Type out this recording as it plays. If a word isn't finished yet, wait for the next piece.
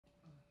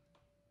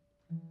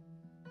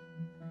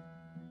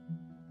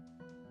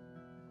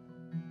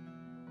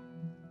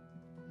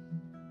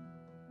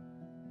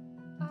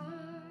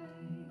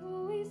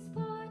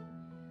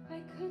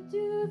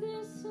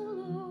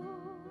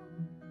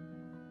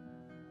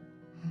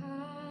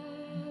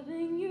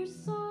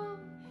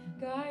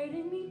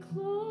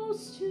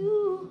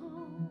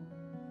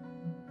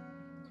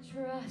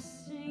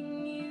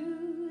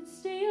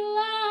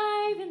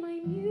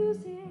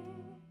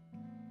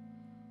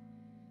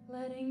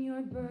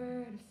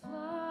bird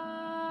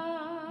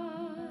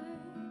fly,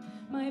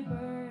 my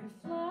bird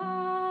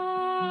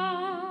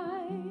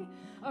fly,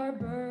 our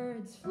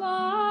birds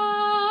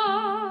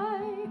fly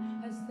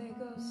as they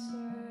go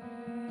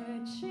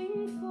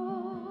searching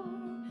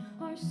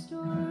for our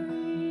story.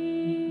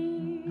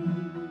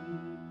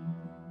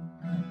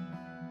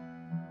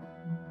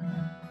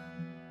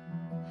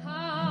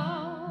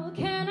 How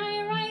can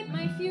I write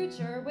my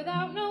future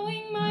without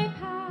knowing my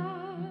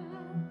past?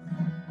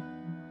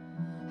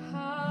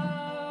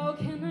 How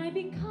can I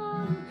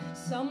become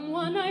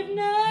someone I've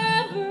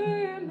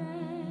never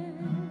met?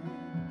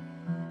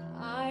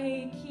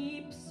 I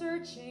keep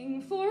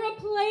searching for a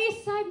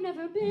place I've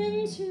never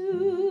been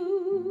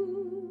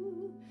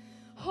to,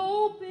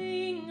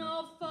 hoping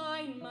I'll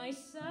find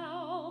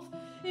myself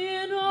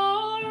in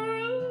our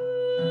roots.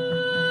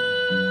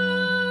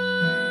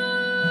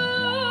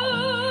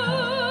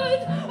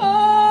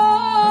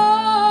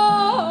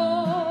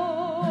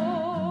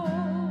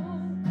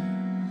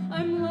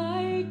 I'm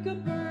like a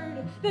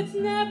bird that's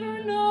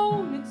never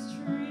known its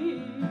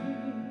tree.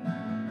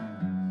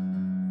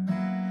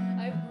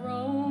 I've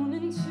grown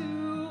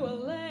into a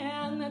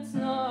land that's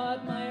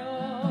not my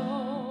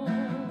own.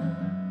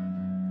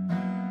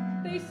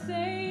 They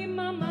say,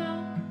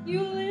 Mama,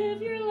 you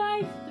live your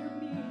life through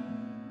me.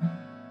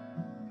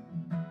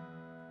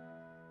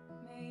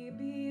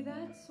 Maybe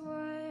that's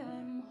why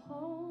I'm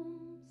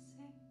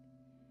homesick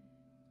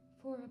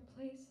for a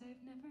place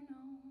I've never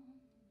known.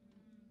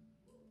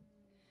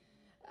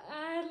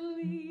 At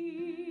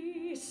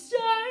least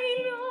I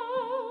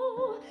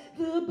know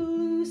the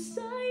blue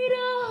side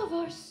of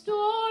our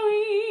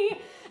story.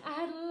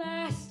 At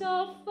last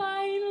I'll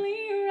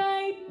finally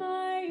write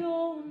my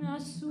own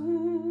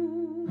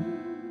AZUL,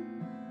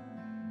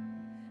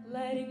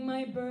 letting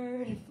my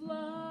bird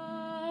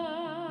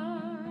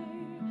fly,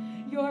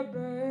 your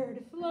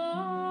bird fly,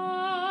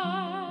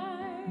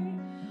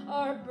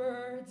 our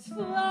birds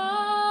fly.